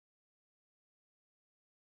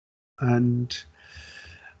and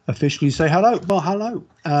officially say hello. Well, hello.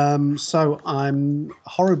 So I'm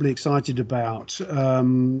horribly excited about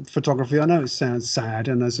photography. I know it sounds sad,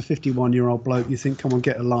 and as a 51-year-old bloke, you think, come on,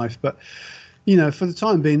 get a life. But, you know, for the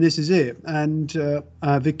time being, this is it. And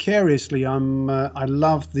vicariously, I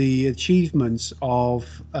love the achievements of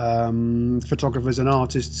photographers and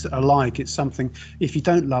artists alike. It's something, if you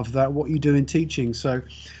don't love that, what you do in teaching. So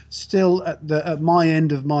still at my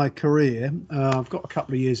end of my career, I've got a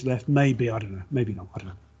couple of years left, maybe, I don't know, maybe not, I don't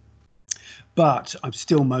know. But I'm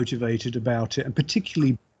still motivated about it, and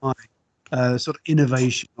particularly by sort of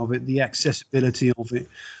innovation of it, the accessibility of it.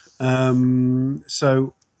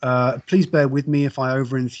 So please bear with me if I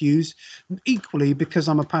over-enthuse. Equally, because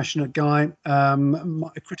I'm a passionate guy, my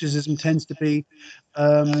criticism tends to be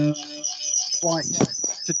quite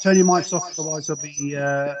to turn your mics off,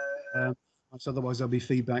 otherwise there'll be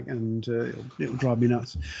feedback, and it'll drive me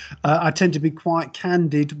nuts. I tend to be quite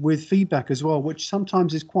candid with feedback as well, which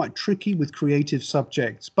sometimes is quite tricky with creative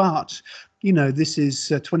subjects. But, you know, this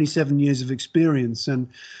is 27 years of experience, and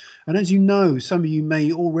as you know, some of you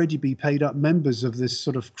may already be paid up members of this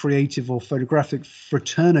sort of creative or photographic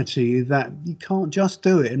fraternity, that you can't just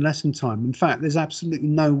do it in lesson time. In fact, there's absolutely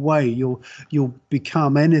no way you'll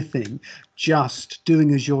become anything just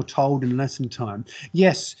doing as you're told in lesson time.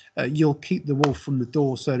 Yes, you'll keep the wolf from the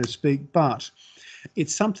door, so to speak, but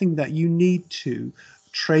it's something that you need to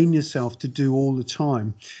train yourself to do all the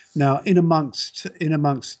time. Now, in amongst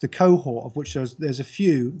the cohort, of which there's a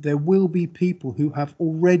few, there will be people who have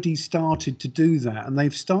already started to do that, and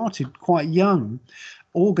they've started quite young,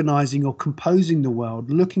 organizing or composing the world,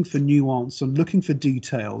 looking for nuance and looking for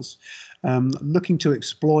details, looking to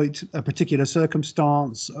exploit a particular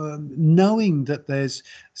circumstance, knowing that there's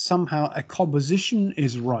somehow a composition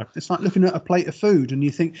is right. It's like looking at a plate of food and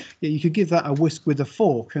you think, yeah, you could give that a whisk with a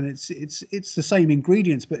fork and it's the same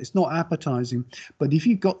ingredients, but it's not appetizing. But if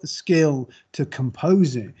you've got the skill to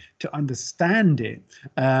compose it, to understand it,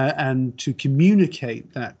 and to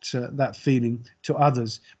communicate that feeling to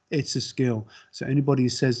others, it's a skill. So anybody who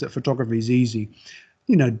says that photography is easy,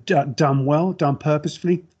 you know, done well, done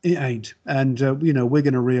purposefully, it ain't. And, you know, we're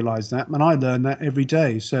going to realize that. And I learn that every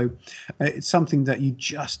day. So it's something that you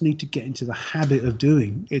just need to get into the habit of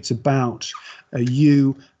doing. It's about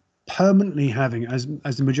you permanently having, as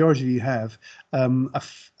the majority of you have,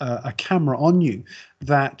 a camera on you,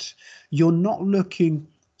 that you're not looking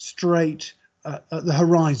straight at the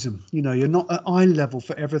horizon. You know, you're not at eye level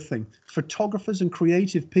for everything. Photographers and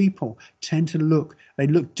creative people tend to look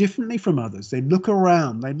differently from others. They look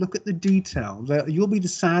around, they look at the detail. You'll be the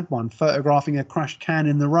sad one photographing a crashed can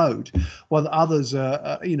in the road, while the others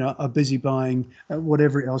are busy buying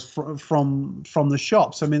whatever else from the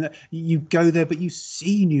shops. I mean, you go there, but you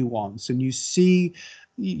see nuance, and you see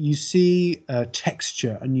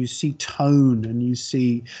texture, and you see tone, and you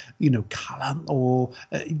see, you know, color, or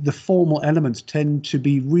the formal elements tend to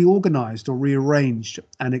be reorganized or rearranged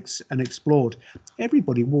and explored.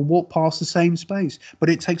 Everybody will walk past the same space, but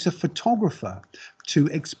it takes a photographer to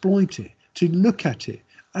exploit it, to look at it,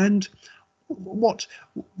 and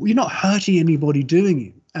you're not hurting anybody doing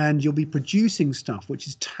it, and you'll be producing stuff which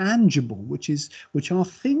is tangible, which are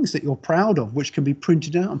things that you're proud of, which can be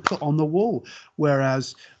printed out and put on the wall.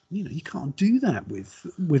 Whereas, you know, you can't do that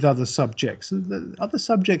with other subjects. The other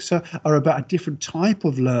subjects are about a different type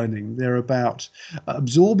of learning. They're about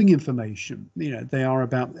absorbing information. You know, they are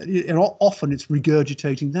about, often it's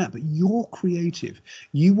regurgitating that, but you're creative.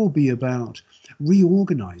 You will be about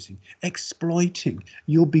reorganizing, exploiting.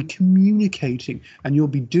 You'll be communicating, and you'll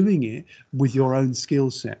be doing it with your own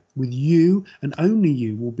skill set. With you, and only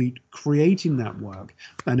you, will be creating that work.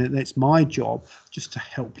 And it's my job just to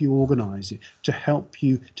help you organize it, to help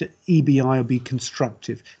you to EBI or be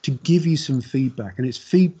constructive, to give you some feedback. And it's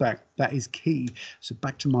feedback that is key. So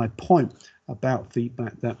back to my point about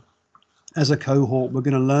feedback, that as a cohort, we're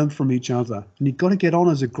going to learn from each other, and you've got to get on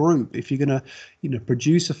as a group. If you're going to, you know,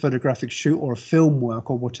 produce a photographic shoot or a film work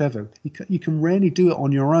or whatever, you can rarely do it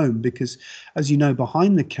on your own, because, as you know,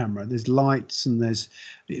 behind the camera there's lights, and there's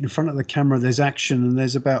in front of the camera there's action, and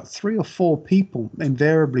there's about 3 or 4 people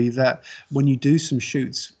invariably that when you do some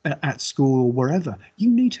shoots at school or wherever, you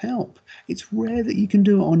need help. It's rare that you can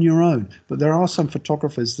do it on your own, but there are some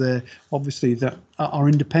photographers there, obviously, that are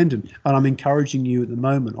independent, and I'm encouraging you at the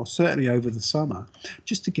moment, or certainly over the summer,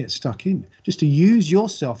 just to get stuck in, just to use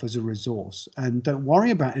yourself as a resource, and don't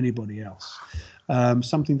worry about anybody else.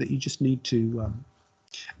 Something that you just need to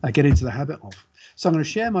get into the habit of. So I'm going to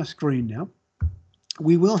share my screen now.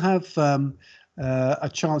 We will have a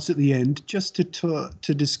chance at the end just to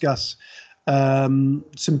discuss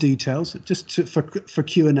some details, just for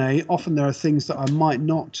Q&A. Often there are things that I might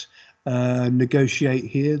not negotiate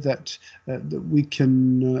here that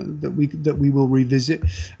that we will revisit.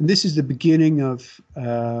 And this is the beginning of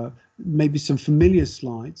maybe some familiar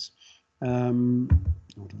slides. Hold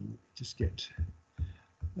on, just get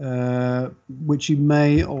which you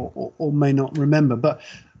may or may not remember,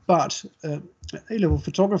 but A-level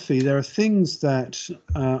photography, there are things that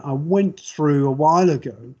I went through a while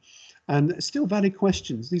ago, and still valid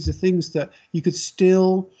questions. These are things that you could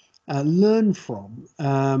still learn from.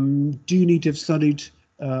 Do you need to have studied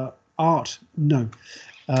art? No.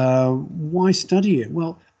 Why study it?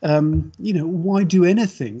 Well, you know, why do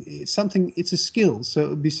anything? It's something, it's a skill. So it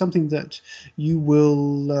would be something that you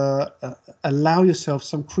will allow yourself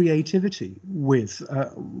some creativity with,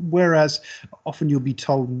 whereas often you'll be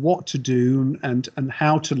told what to do and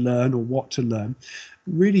how to learn or what to learn.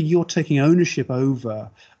 Really, you're taking ownership over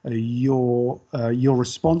your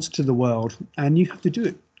response to the world, and you have to do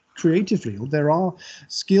it creatively. There are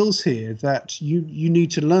skills here that you need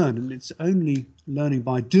to learn, and it's only learning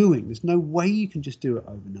by doing. There's no way you can just do it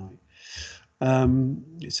overnight.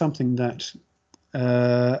 It's something that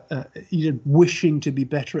you know, wishing to be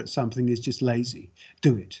better at something is just lazy.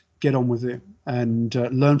 Do it, get on with it, and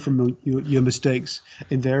learn from your mistakes.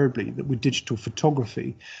 Invariably, that with digital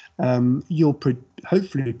photography, you'll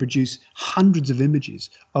hopefully produce hundreds of images,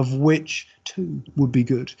 of which 2 would be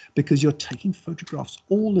good, because you're taking photographs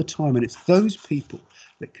all the time, and it's those people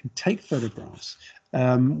that can take photographs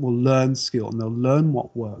will learn skill, and they'll learn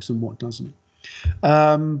what works and what doesn't.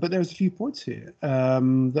 But there's a few points here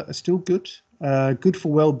that are still good. Good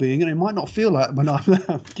for well-being, and it might not feel like when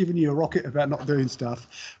I'm giving you a rocket about not doing stuff,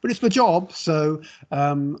 but it's my job, so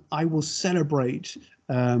I will celebrate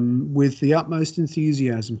with the utmost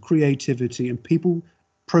enthusiasm, creativity, and people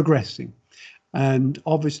progressing. And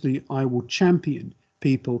obviously I will champion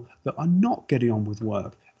people that are not getting on with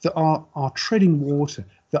work, that are treading water,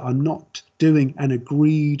 that are not doing an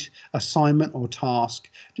agreed assignment or task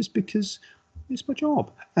just because it's my job.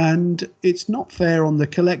 And it's not fair on the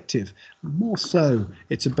collective. More so,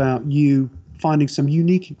 it's about you finding some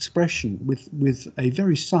unique expression with a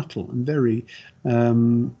very subtle and very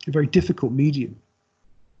difficult medium.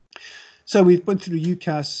 So we've went through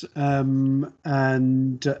UCAS,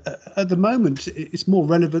 and at the moment it's more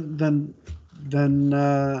relevant than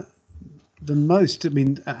most. I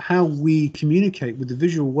mean, how we communicate with the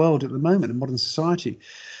visual world at the moment in modern society.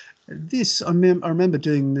 This, I remember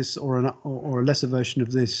doing this or a lesser version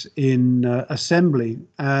of this in assembly,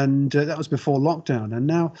 and that was before lockdown. And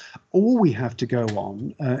now all we have to go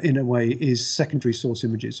on, in a way, is secondary source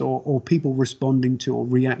images or people responding to or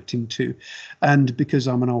reacting to. And because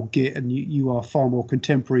I'm an old git and you are far more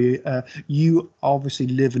contemporary, you obviously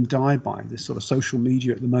live and die by this sort of social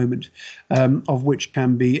media at the moment, of which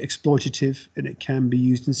can be exploitative and it can be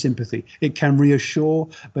used in sympathy. It can reassure,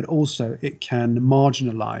 but also it can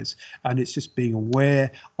marginalize. And it's just being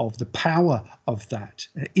aware of the power of that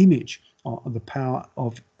image, or the power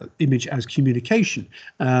of image as communication,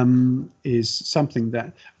 is something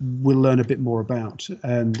that we'll learn a bit more about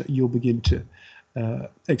and you'll begin to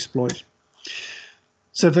exploit.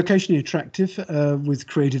 So vocationally attractive with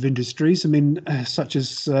creative industries, I mean, such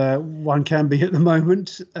as one can be at the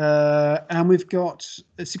moment. And we've got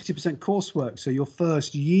 60% coursework. So your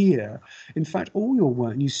first year, in fact, all your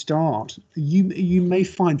work you start, you may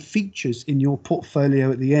find features in your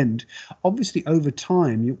portfolio at the end. Obviously, over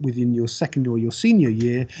time, within your second or your senior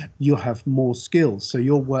year, you'll have more skills. So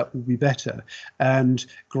your work will be better. And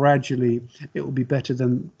gradually, it will be better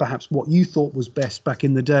than perhaps what you thought was best back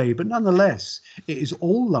in the day. But nonetheless, it is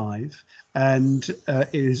all live, and it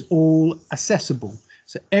is all accessible.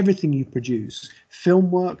 So everything you produce, film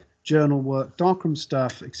work, journal work, darkroom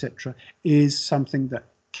stuff, etc., is something that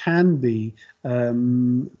can be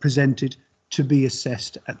presented to be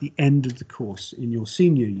assessed at the end of the course in your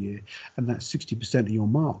senior year, and that's 60% of your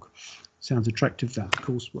mark. Sounds attractive, that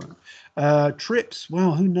coursework. Trips,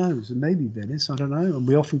 well, who knows? Maybe Venice, I don't know. And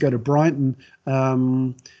we often go to Brighton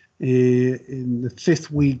in the 5th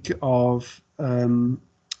week of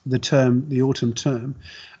the autumn term,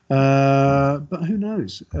 but who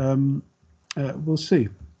knows? We'll see.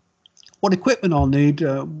 What equipment I'll need,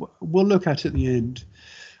 we'll look at the end.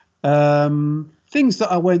 Things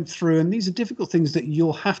that I went through, and these are difficult things that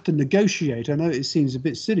you'll have to negotiate. I know it seems a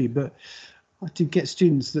bit silly, but I do get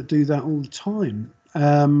students that do that all the time,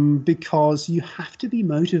 because you have to be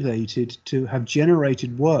motivated to have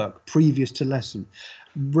generated work previous to lesson.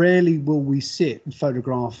 Rarely will we sit and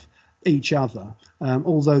photograph each other,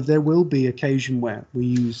 although there will be occasion where we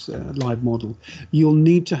use live model. You'll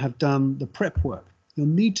need to have done the prep work. You'll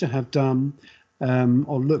need to have done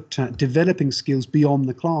or looked at developing skills beyond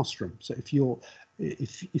the classroom. So if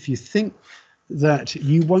you think that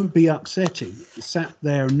you won't be upsetting, sat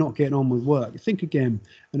there and not getting on with work, think again,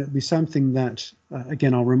 and it'll be something that,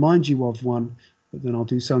 again, I'll remind you of one, but then I'll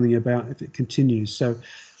do something about if it continues. So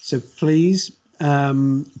please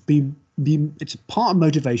it's a part of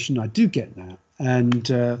motivation. I do get that. And,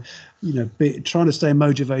 trying to stay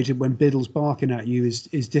motivated when Biddle's barking at you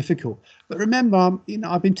is difficult. But remember,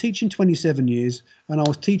 I've been teaching 27 years and I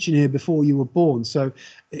was teaching here before you were born. So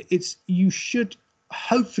you should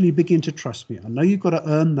hopefully begin to trust me. I know you've got to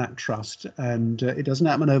earn that trust, and it doesn't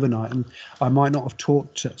happen overnight. And I might not have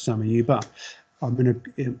taught some of you, but I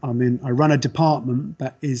run a department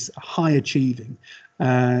that is high achieving,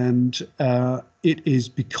 and it is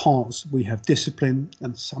because we have discipline,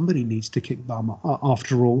 and somebody needs to kick bum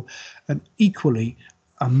after all. And equally,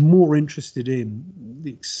 I'm more interested in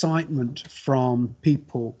the excitement from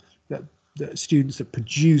people, that students that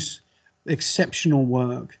produce exceptional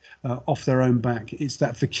work off their own back. It's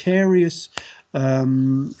that vicarious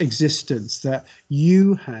existence that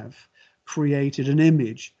you have created an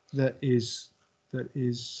image that is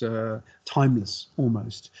timeless,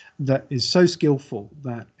 almost, that is so skillful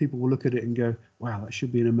that people will look at it and go, wow, that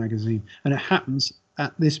should be in a magazine. And it happens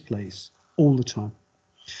at this place all the time.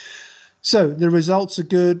 So the results are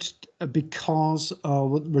good because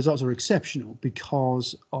the results are exceptional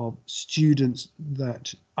because of students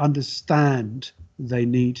that understand they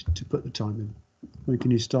need to put the time in. When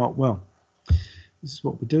can you start? Well, this is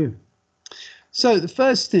what we do. So the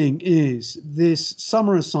first thing is this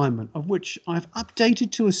summer assignment, of which I've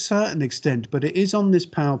updated to a certain extent, but it is on this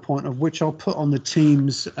PowerPoint, of which I'll put on the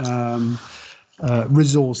Teams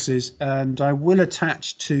resources, and I will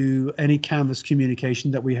attach to any Canvas communication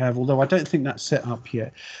that we have, although I don't think that's set up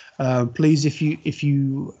yet. Please, if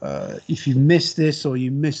you miss this or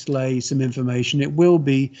you mislay some information, it will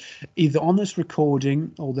be either on this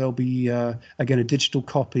recording, or there'll be again a digital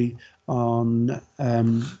copy on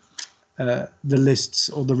the lists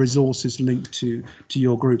or the resources linked to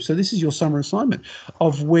your group. So this is your summer assignment,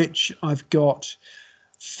 of which I've got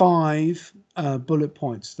 5 bullet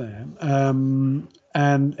points there.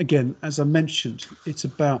 And again, as I mentioned, it's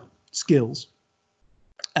about skills,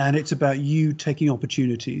 and it's about you taking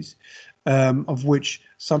opportunities, of which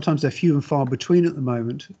sometimes they're few and far between at the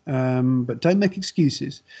moment. But don't make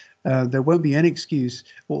excuses. There won't be any excuse,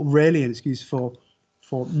 or rarely an excuse for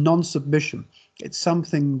non-submission. It's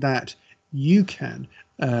something that you can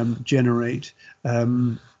generate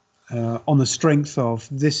on the strength of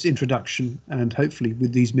this introduction, and hopefully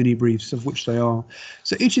with these mini briefs, of which they are.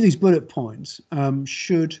 So each of these bullet points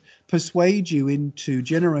should persuade you into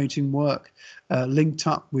generating work linked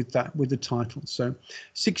up with the title. So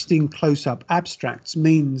 16 close-up abstracts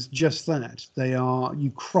means just that. They are, you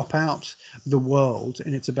crop out the world,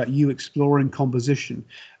 and it's about you exploring composition,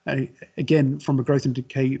 again from a growth and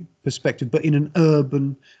decay perspective, but in an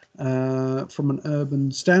urban from an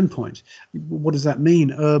urban standpoint. What does that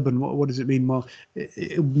mean, urban? What does it mean? Well,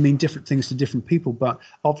 it will mean different things to different people, but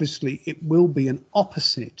obviously it will be an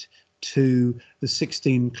opposite to the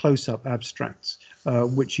 16 close-up abstracts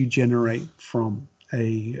which you generate from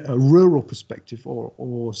a rural perspective,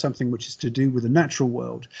 or something which is to do with the natural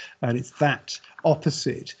world. And it's that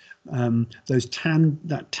opposite,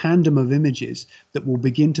 that tandem of images that will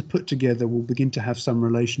begin to put together, will begin to have some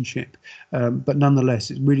relationship, but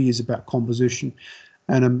nonetheless it really is about composition.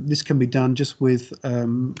 And this can be done just with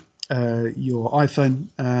your iPhone,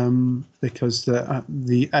 because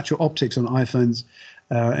the actual optics on iPhones,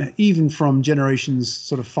 even from generations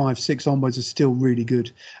sort of 5, 6 onwards, are still really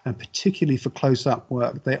good, and particularly for close-up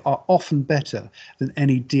work, they are often better than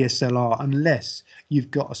any DSLR, unless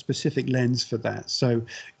you've got a specific lens for that. So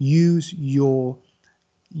use your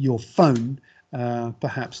phone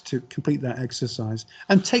perhaps to complete that exercise,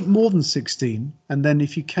 and take more than 16, and then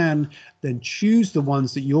if you can, then choose the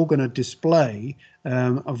ones that you're going to display,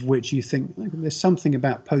 of which you think there's something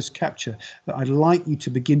about post capture that I'd like you to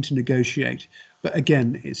begin to negotiate. But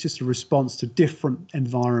again, it's just a response to different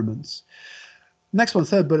environments. Next one,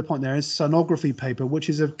 third bullet point there, is sonography paper, which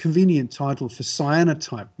is a convenient title for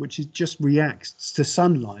cyanotype, which just reacts to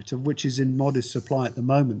sunlight, of which is in modest supply at the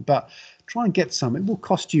moment. But try and get some. It will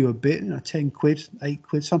cost you a bit, 10 quid, 8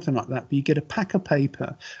 quid, something like that. But you get a pack of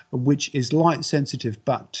paper which is light sensitive,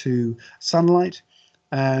 but to sunlight.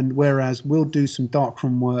 And whereas we'll do some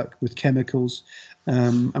darkroom work with chemicals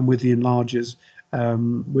and with the enlargers,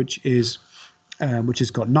 which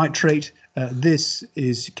has got nitrate This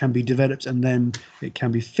can be developed and then it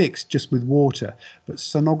can be fixed just with water. But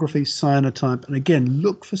sonography, cyanotype, and again,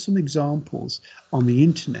 look for some examples on the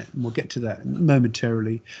internet, and we'll get to that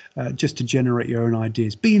momentarily, just to generate your own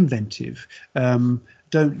ideas. Be inventive.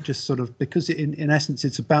 Don't just sort of, because in essence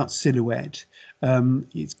it's about silhouette.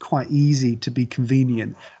 It's quite easy to be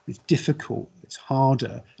convenient. It's difficult, it's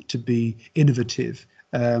harder to be innovative,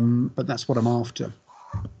 but that's what I'm after.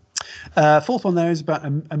 Fourth one there is about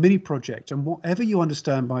a mini project, and whatever you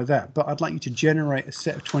understand by that, but I'd like you to generate a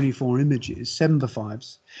set of 24 images,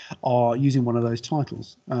 7x5s, are using one of those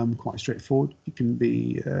titles. Quite straightforward. It can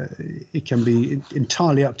be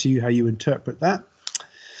entirely up to you how you interpret that.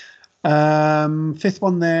 Fifth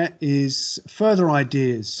one there is further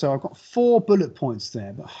ideas. So I've got 4 bullet points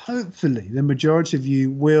there, but hopefully the majority of you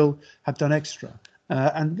will have done extra.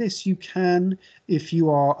 And this you can, if you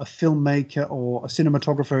are a filmmaker or a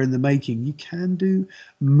cinematographer in the making, you can do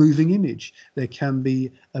moving image. There can be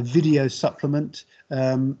a video supplement,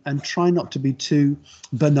 and try not to be too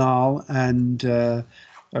banal and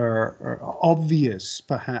or obvious,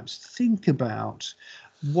 perhaps. Think about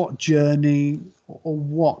what journey or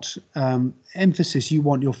what emphasis you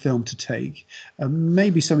want your film to take.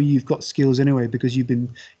 Maybe some of you've got skills anyway because you've been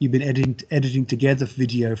editing together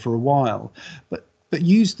video for a while, but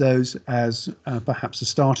use those as perhaps a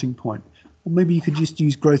starting point. Or maybe you could just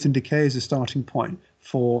use growth and decay as a starting point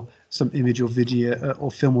for some image or video or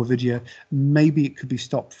film or video. Maybe it could be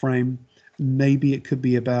stop frame. Maybe it could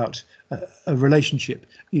be about a relationship.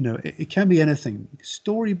 You know, it can be anything.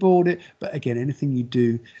 Storyboard it, but again, anything you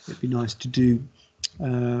do, it'd be nice to do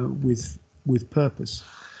with purpose.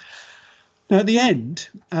 Now, at the end,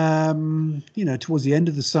 you know, towards the end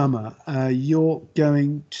of the summer, you're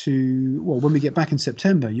going to, well, when we get back in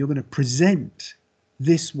September, you're going to present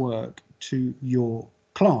this work to your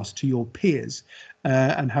class, to your peers.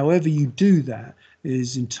 And however you do that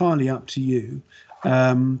is entirely up to you.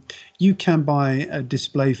 You can buy a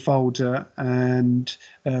display folder and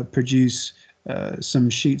produce some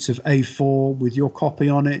sheets of A4 with your copy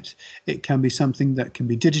on it. It can be something that can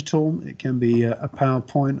be digital, it can be a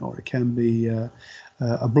PowerPoint, or it can be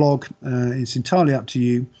a blog. It's entirely up to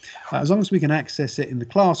you, as long as we can access it in the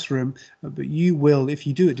classroom. But you will, if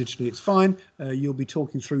you do it digitally, it's fine. You'll be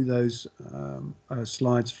talking through those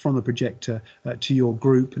slides from the projector to your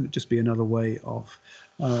group, and it'll just be another way of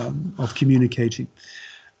communicating.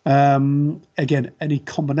 Again, any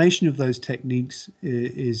combination of those techniques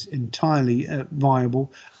is entirely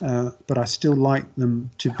viable, but I still like them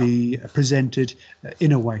to be presented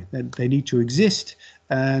in a way that they need to exist.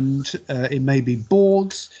 And it may be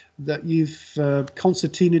boards that you've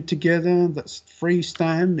concertinaed together that's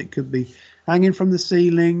freestand. It could be hanging from the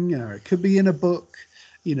ceiling, or it could be in a book.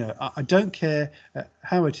 You know, I don't care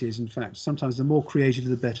how it is. In fact, sometimes the more creative,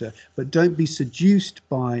 the better. But don't be seduced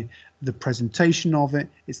by the presentation of it.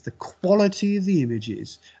 It's the quality of the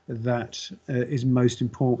images that is most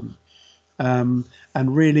important. And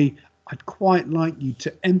really, I'd quite like you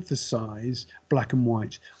to emphasize black and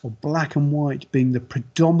white, or black and white being the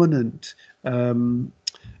predominant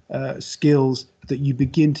skills that you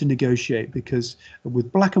begin to negotiate, because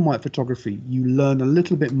with black and white photography, you learn a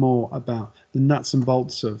little bit more about the nuts and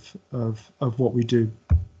bolts of what we do.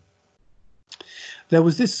 There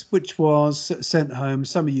was this which was sent home.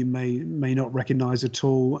 Some of you may not recognize at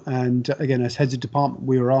all. And again, as heads of department,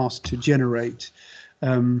 we were asked to generate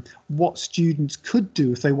what students could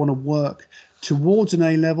do if they want to work towards an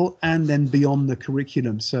A-level and then beyond the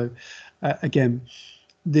curriculum. So again,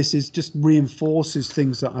 this is just reinforces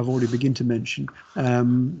things that I've already begun to mention.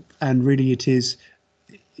 And really it is,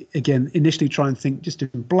 again, initially try and think just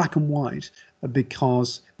in black and white,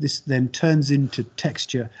 because this then turns into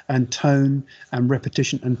texture and tone and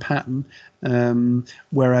repetition and pattern,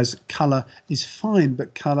 whereas colour is fine,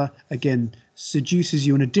 but colour, again, seduces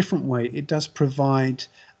you in a different way. It does provide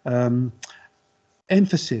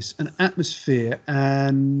emphasis, an atmosphere,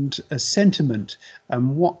 and a sentiment.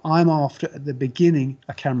 And what I'm after at the beginning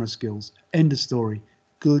are camera skills. End of story.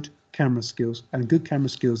 Good camera skills, and good camera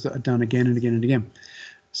skills that are done again and again and again.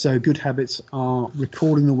 So good habits are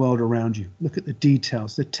recording the world around you. Look at the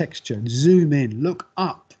details, the texture, zoom in, look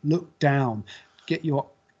up, look down, get your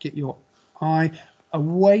eye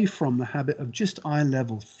away from the habit of just eye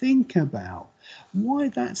level. Think about why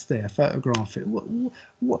that's there, photograph it.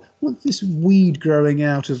 What's this weed growing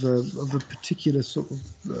out of a particular sort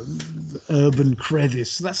of urban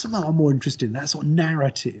crevice? That's something I'm more interested in. That sort of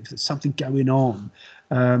narrative, there's something going on.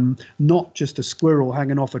 Not just a squirrel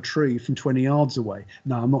hanging off a tree from 20 yards away.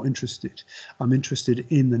 No, I'm not interested. I'm interested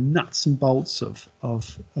in the nuts and bolts of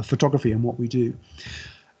photography and what we do.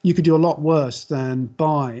 you could do a lot worse than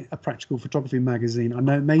buy a practical photography magazine. I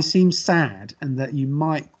know it may seem sad, and that you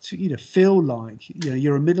might, feel like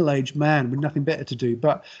you're a middle-aged man with nothing better to do,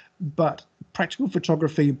 but practical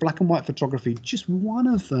photography, black and white photography, just one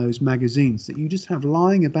of those magazines that you just have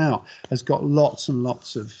lying about has got lots and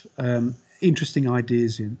lots of interesting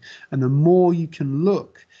ideas in, and the more you can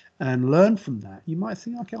look and learn from that, you might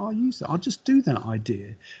think, okay, I'll use that. I'll just do that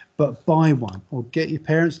idea, but buy one, or get your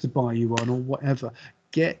parents to buy you one, or whatever.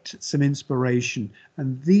 Get some inspiration,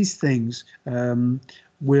 and these things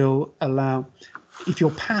will allow. If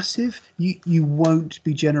you're passive, you won't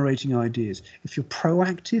be generating ideas. If you're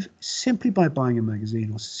proactive, simply by buying a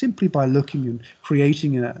magazine or simply by looking and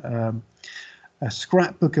creating a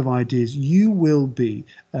scrapbook of ideas, you will be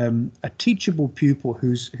a teachable pupil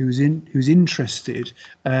who's interested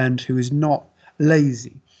and who is not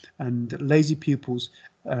lazy. And lazy pupils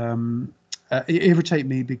irritate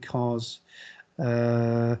me because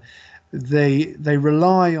they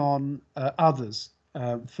rely on others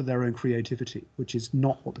for their own creativity, which is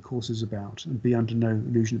not what the course is about, and be under no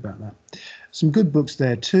illusion about that. Some good books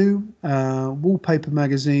there too. Wallpaper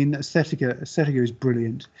magazine, Aesthetica is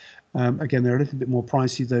brilliant. Again, they're a little bit more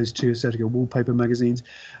pricey, those two, Aesthetica wallpaper magazines.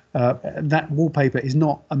 That wallpaper is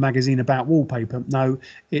not a magazine about wallpaper. No,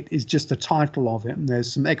 it is just the title of it. And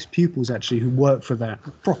there's some ex-pupils actually who work for that,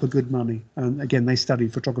 proper good money. And again, they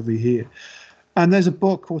studied photography here. And there's a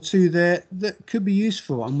book or two there that could be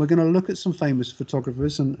useful. And we're going to look at some famous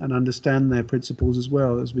photographers and understand their principles as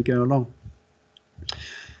well as we go along.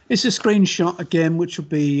 It's a screenshot again, which will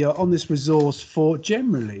be on this resource for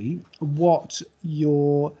generally what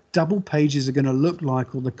your double pages are going to look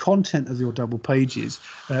like, or the content of your double pages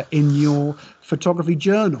in your photography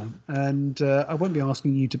journal. And I won't be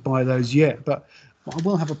asking you to buy those yet, but I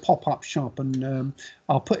will have a pop-up shop, and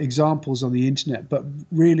I'll put examples on the internet. But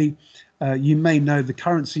really, you may know the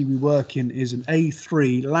currency we work in is an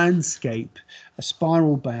A3 landscape, a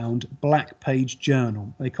spiral bound black page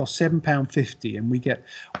journal. They cost £7.50, and we get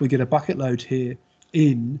a bucket load here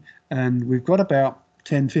in, and we've got about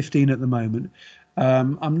 10-15 at the moment.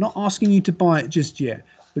 I'm not asking you to buy it just yet,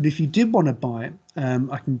 but if you did want to buy it,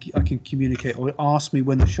 I can communicate, or ask me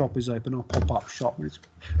when the shop is open. I'll pop up shop. It's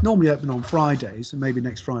normally open on Fridays, and maybe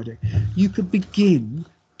next Friday. You could begin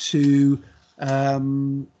to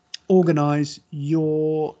organize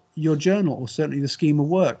your journal, or certainly the scheme of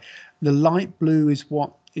work. The light blue is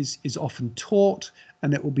what is often taught,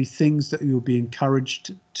 and it will be things that you'll be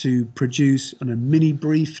encouraged to produce on a mini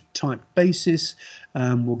brief type basis.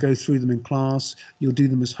 We'll go through them in class. You'll do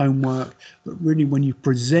them as homework, but really when you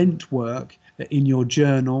present work in your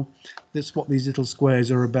journal, that's what these little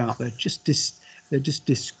squares are about. They're just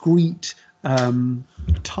discrete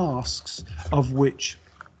tasks of which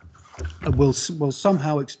will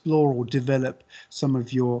somehow explore or develop some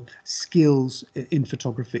of your skills in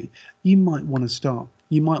photography. You might want to start.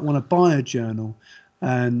 You might want to buy a journal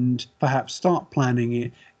and perhaps start planning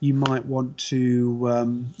it. You might want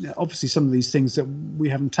to, obviously some of these things that we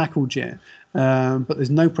haven't tackled yet, but there's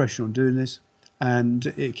no pressure on doing this, and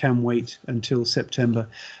it can wait until September.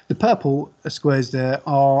 The purple squares there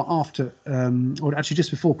are after, or actually just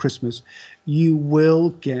before Christmas. You will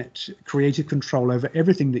get creative control over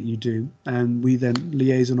everything that you do, and we then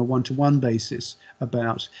liaise on a one-to-one basis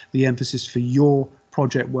about the emphasis for your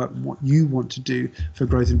project work, what you want to do for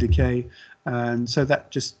Growth and Decay. And so that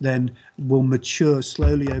just then will mature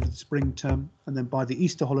slowly over the spring term, and then by the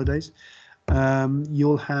Easter holidays,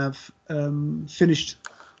 you'll have finished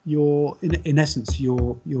your, in essence,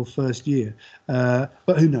 your first year.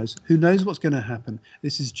 But who knows what's going to happen.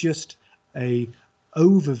 This is just a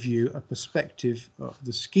overview, a perspective of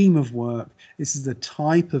the scheme of work. This is the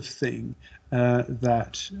type of thing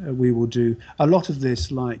that we will do. A lot of this,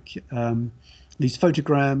 like these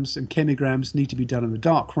photograms and chemigrams, need to be done in the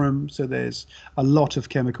dark room, so there's a lot of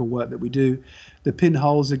chemical work that we do. The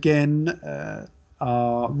pinholes again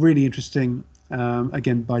are really interesting,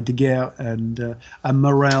 again by Daguerre and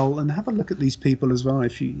Morel, and have a look at these people as well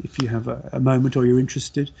if you have a moment or you're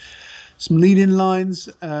interested. Some lead-in lines,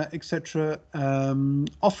 etc.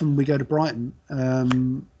 Often we go to Brighton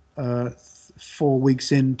 4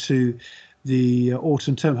 weeks into the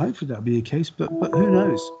autumn term. Hopefully that'll be the case, but who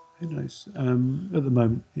knows? Who knows? At the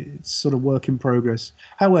moment, it's sort of work in progress.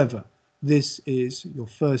 However, this is your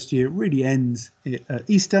first year. It really ends at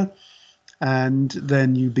Easter, and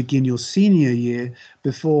then you begin your senior year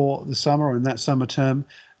before the summer and that summer term,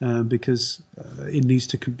 because it needs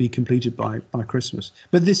to be completed by Christmas.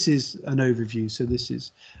 But this is an overview, so this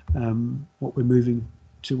is what we're moving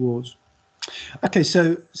towards. Okay,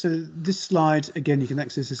 so this slide, again, you can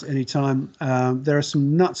access this anytime. There are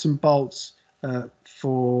some nuts and bolts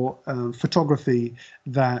for photography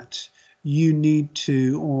that you need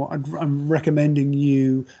to, or I'm recommending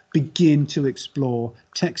you begin to explore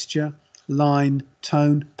texture, line,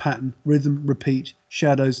 tone, pattern, rhythm, repeat,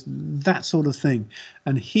 shadows, that sort of thing.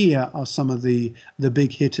 And here are some of the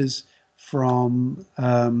big hitters from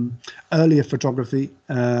earlier photography.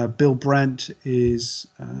 Bill Brandt is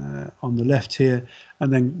on the left here,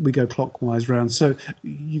 and then we go clockwise round. So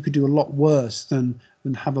you could do a lot worse than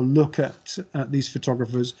have a look at these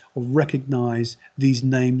photographers, or recognize these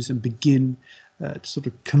names and begin to sort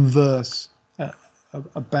of converse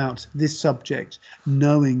about this subject,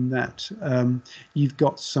 knowing that you've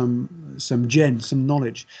got some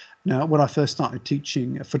knowledge. Now, when I first started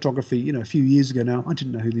teaching photography, you know, a few years ago now, I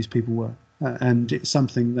didn't know who these people were, and it's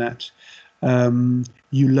something that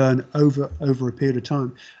you learn over a period of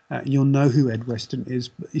time. You'll know who Ed Weston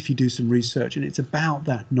is if you do some research, and it's about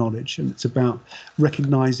that knowledge, and it's about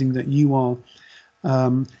recognizing that you are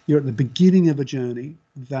you're at the beginning of a journey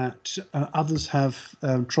that others have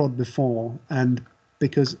trod before, and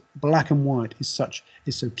because black and white is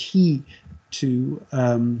so key to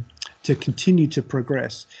continue to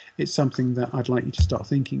progress, it's something that I'd like you to start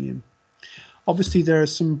thinking in. Obviously, there are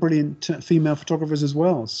some brilliant female photographers as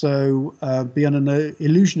well, so be under no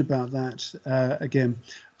illusion about that. Again,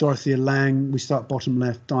 Dorothea Lange, we start bottom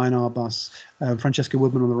left, Diane Arbus, Francesca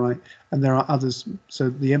Woodman on the right, and there are others. So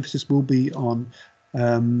the emphasis will be on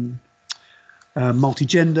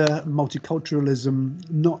multigender, multiculturalism,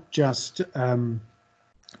 not just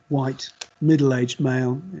white, middle-aged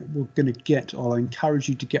male. We're going to I'll encourage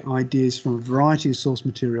you to get ideas from a variety of source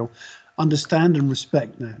material, understand and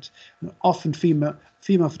respect that. And often female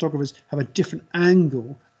photographers have a different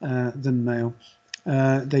angle than male.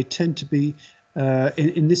 They tend to be,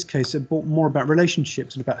 in this case, more about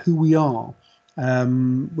relationships and about who we are,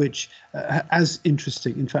 which as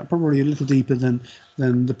interesting, in fact, probably a little deeper than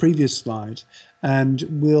the previous slide. And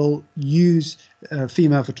we'll use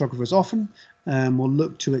female photographers often, and we'll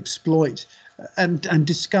look to exploit and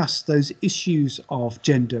discuss those issues of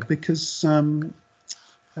gender because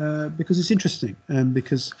it's interesting, and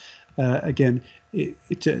because again,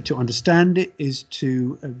 to understand it is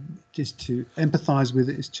to empathize with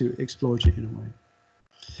it, is to exploit it in a way.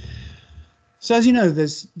 So as you know,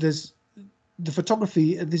 there's the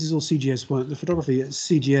photography. This is all CGS work. The photography at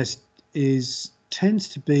CGS tends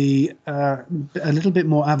to be a little bit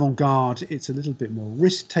more avant-garde. It's a little bit more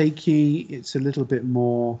risk-taking. It's a little bit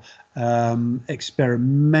more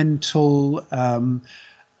experimental,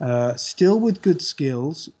 still with good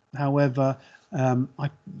skills. However, I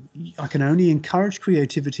can only encourage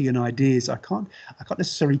creativity and ideas. I can't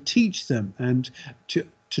necessarily teach them. And to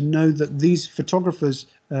know that these photographers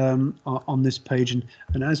are on this page, and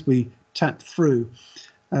as we tap through,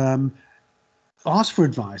 ask for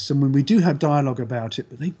advice, and when we do have dialogue about it,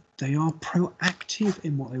 but they are proactive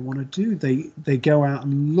in what they want to do. They go out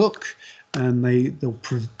and look, and they'll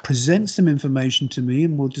present some information to me,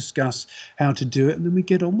 and we'll discuss how to do it, and then we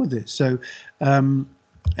get on with it. So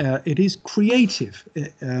it is creative.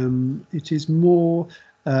 It is more.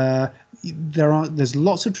 There's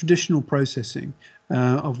lots of traditional processing,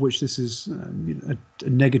 of which this is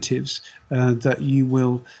negatives that you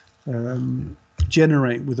will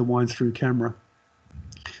generate with a wind through camera.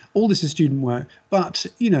 All this is student work, but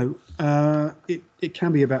it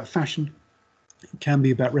can be about fashion, it can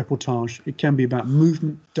be about reportage, it can be about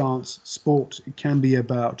movement, dance, sport, it can be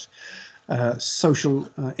about social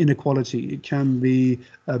inequality, it can be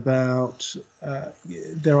about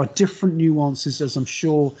there are different nuances, as I'm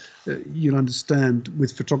sure you'll understand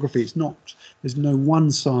with photography. There's no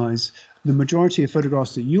one size. The majority of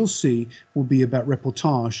photographs that you'll see will be about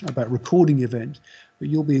reportage, about recording event, but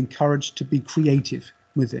you'll be encouraged to be creative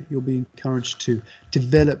with it. You'll be encouraged to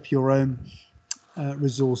develop your own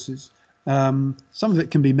resources. Some of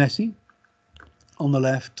it can be messy on the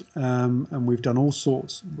left, and we've done all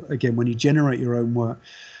sorts. Again, when you generate your own work,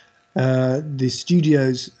 the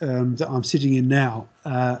studios that I'm sitting in now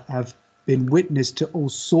have been witness to all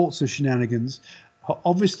sorts of shenanigans,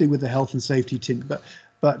 obviously with the health and safety tint,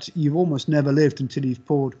 but you've almost never lived until you've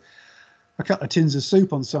poured a couple of tins of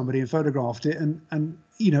soup on somebody and photographed it, and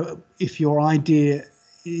if your idea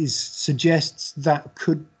suggests that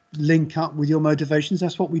could link up with your motivations,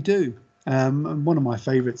 that's what we do. And one of my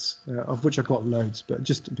favorites, of which I've got loads, but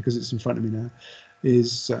just because it's in front of me now,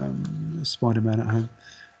 is Spider-Man at Home,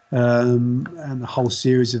 and the whole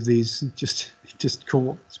series of these just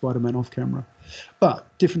caught Spider-Man off camera,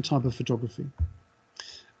 but different type of photography.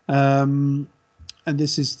 And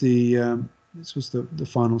this is this was the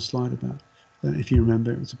final slide about, if you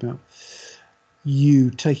remember, it was about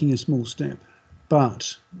you taking a small step, but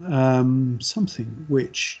something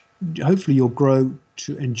which hopefully you'll grow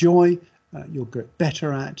to enjoy, you'll get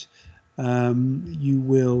better at, you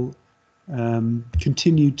will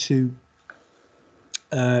continue to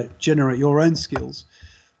generate your own skills.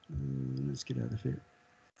 Let's get out of here.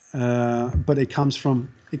 But it comes from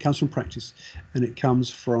practice, and it comes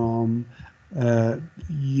from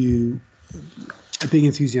you being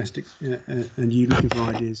enthusiastic and you looking for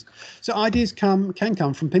ideas. So ideas can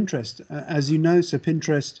come from Pinterest, as you know. So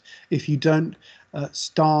Pinterest, if you don't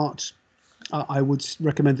start, I would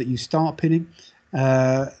recommend that you start pinning.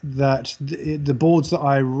 That the boards that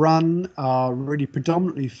I run are really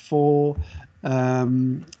predominantly for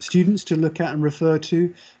students to look at and refer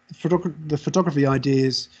to. The photography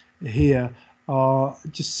ideas here are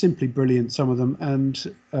just simply brilliant, some of them,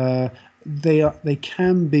 and they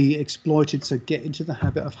can be exploited. So get into the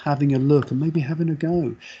habit of having a look and maybe having a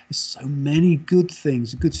go. There's so many good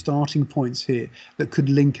things, good starting points here that could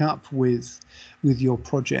link up with your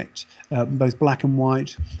project, both black and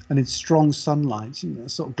white and in strong sunlight,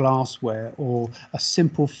 sort of glassware, or a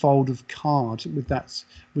simple fold of card with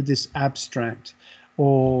this abstract,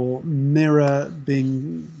 or mirror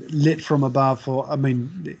being lit from above. Or I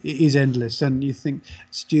mean, it is endless. And you think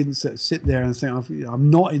students that sit there and think, I'm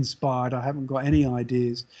not inspired, I haven't got any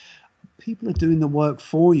ideas. People are doing the work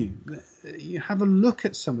for you. You have a look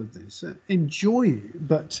at some of this, enjoy it,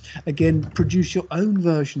 but again, produce your own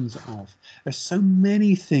versions of. There's so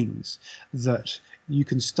many things that you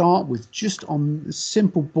can start with just on a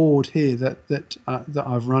simple board here that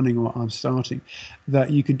I'm running, or I'm starting, that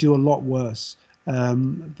you could do a lot worse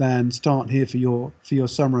than start here for your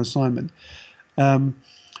summer assignment.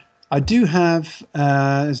 I do have,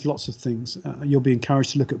 there's lots of things. You'll be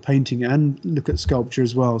encouraged to look at painting and look at sculpture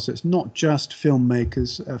as well. So it's not just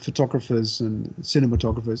filmmakers, photographers and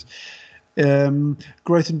cinematographers.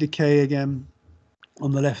 Growth and decay, again,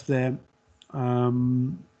 on the left there,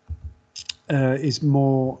 is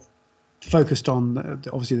more focused on,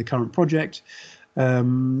 obviously, the current project.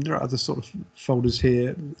 There are other sort of folders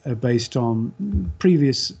here based on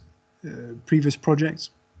previous projects.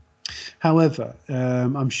 However,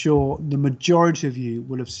 I'm sure the majority of you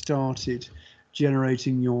will have started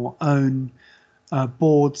generating your own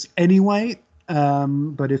boards anyway,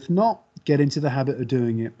 but if not, get into the habit of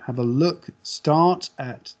doing it. Have a look, start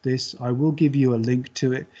at this. I will give you a link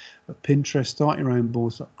to it at Pinterest. Start your own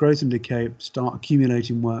boards, growth and decay, start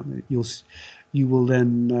accumulating work. You will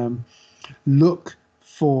then look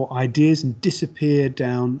for ideas and disappear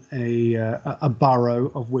down a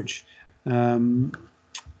burrow of which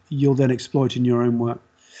you'll then exploit in your own work.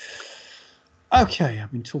 Okay,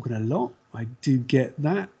 I've been talking a lot. I do get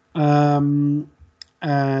that.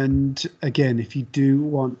 And again, if you do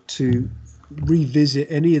want to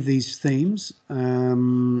revisit any of these themes,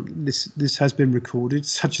 this has been recorded,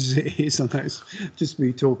 such as it is. I know it's just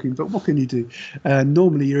me talking, but what can you do?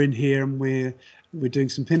 Normally you're in here and we're doing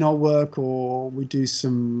some pinhole work, or we do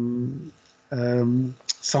some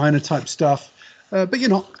signer type stuff, but you're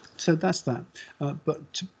not. So that's that.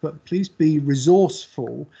 But please be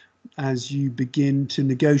resourceful as you begin to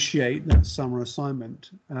negotiate that summer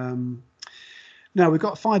assignment. Now we've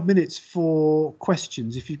got 5 minutes for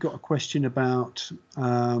questions. If you've got a question about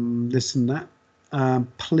this and that,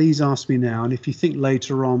 please ask me now. And if you think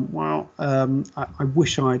later on, well, I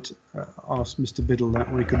wish I'd asked Mr. Biddle that,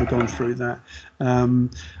 or he could have gone through that.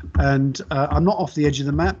 And I'm not off the edge of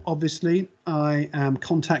the map, obviously. I am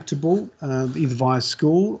contactable either via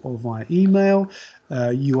school or via email.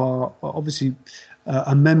 You are obviously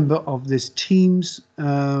a member of this Teams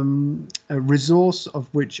resource, of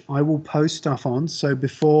which I will post stuff on. So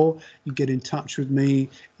before you get in touch with me,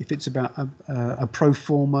 if it's about a pro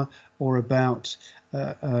forma or about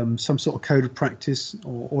some sort of code of practice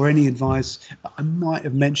or any advice, I might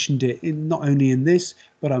have mentioned it not only in this,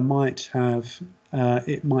 but I might have,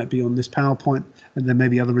 it might be on this PowerPoint, and there may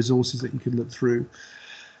be other resources that you could look through.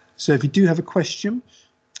 So if you do have a question,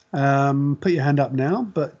 put your hand up now,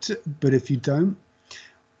 but if you don't,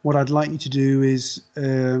 what I'd like you to do is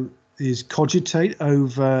cogitate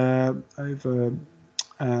over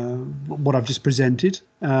what I've just presented.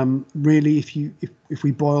 Really, if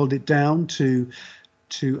we boiled it down to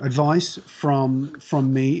advice from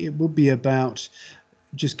me, it would be about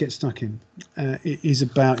just get stuck in. It is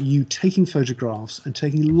about you taking photographs and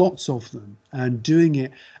taking lots of them and doing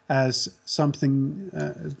it as something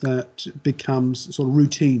that becomes sort of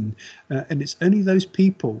routine. And it's only those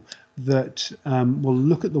people that will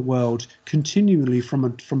look at the world continually from a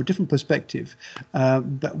different perspective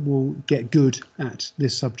that will get good at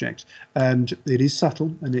this subject. And it is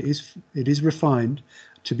subtle and it is refined.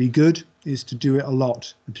 To be good is to do it a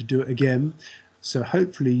lot and to do it again So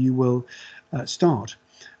hopefully you will start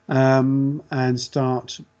and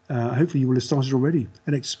start. Hopefully you will have started already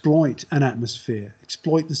and exploit an atmosphere,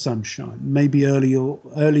 exploit the sunshine, maybe early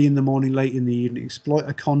in the morning, late in the evening, exploit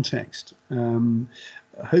a context.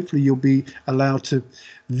 Hopefully you'll be allowed to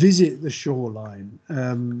visit the shoreline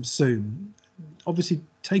soon. Obviously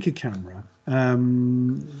take a camera,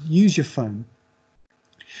 use your phone.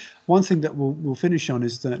 One thing that we'll finish on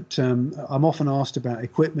is that I'm often asked about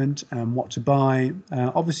equipment and what to buy.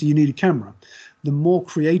 Obviously, you need a camera. The more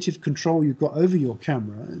creative control you've got over your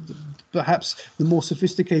camera, perhaps the more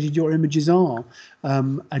sophisticated your images are.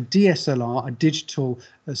 A DSLR, a digital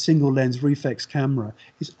single lens reflex camera,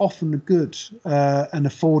 is often a good and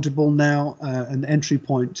affordable now, an entry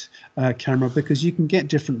point camera, because you can get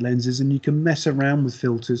different lenses and you can mess around with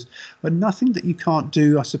filters, but nothing that you can't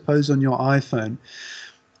do, I suppose, on your iPhone.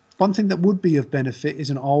 One thing that would be of benefit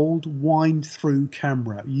is an old wind-through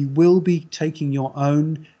camera. You will be taking your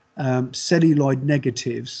own celluloid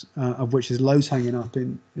negatives, of which there's loads hanging up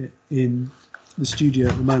in the studio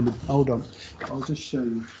at the moment. Hold on, I'll just show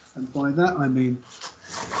you. And by that I mean,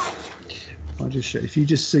 I'll just show you. If you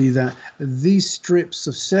just see that, these strips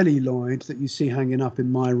of celluloid that you see hanging up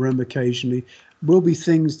in my room occasionally will be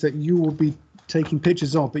things that you will be taking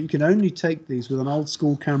pictures of, but you can only take these with an old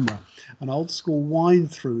school camera, an old school wind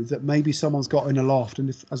through that maybe someone's got in a loft, and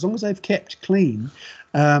as long as they've kept clean,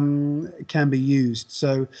 it can be used.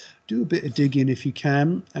 So do a bit of digging if you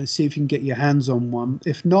can and see if you can get your hands on one.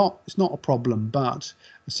 If not, it's not a problem, but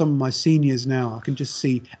some of my seniors now, I can just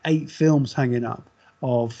see 8 films hanging up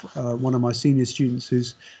of one of my senior students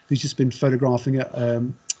who's just been photographing at a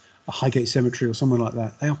Highgate Cemetery or somewhere like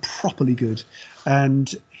that. They are properly good,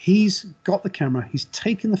 and he's got the camera, he's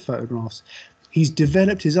taken the photographs, he's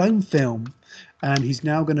developed his own film, and he's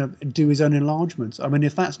now going to do his own enlargements. I mean,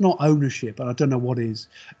 if that's not ownership, I don't know what is.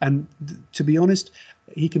 And to be honest,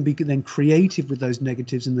 he can be then creative with those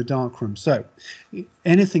negatives in the darkroom. So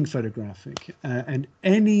anything photographic and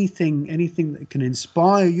anything that can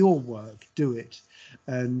inspire your work, do it.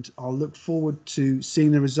 And I'll look forward to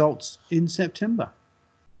seeing the results in September.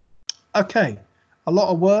 Okay, a lot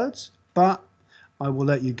of words, but I will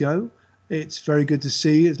let you go. It's very good to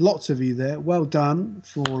see you. There's lots of you there. Well done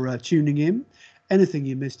for tuning in. Anything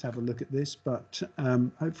you missed, have a look at this, but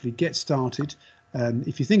hopefully get started.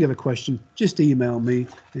 If you think of a question, just email me.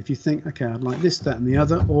 If you think, okay, I'd like this, that, and the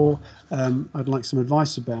other, or I'd like some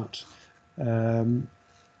advice about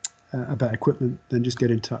equipment, then just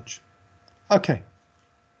get in touch. Okay,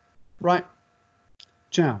 right.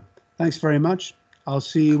 Ciao. Thanks very much. I'll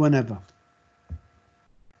see you whenever.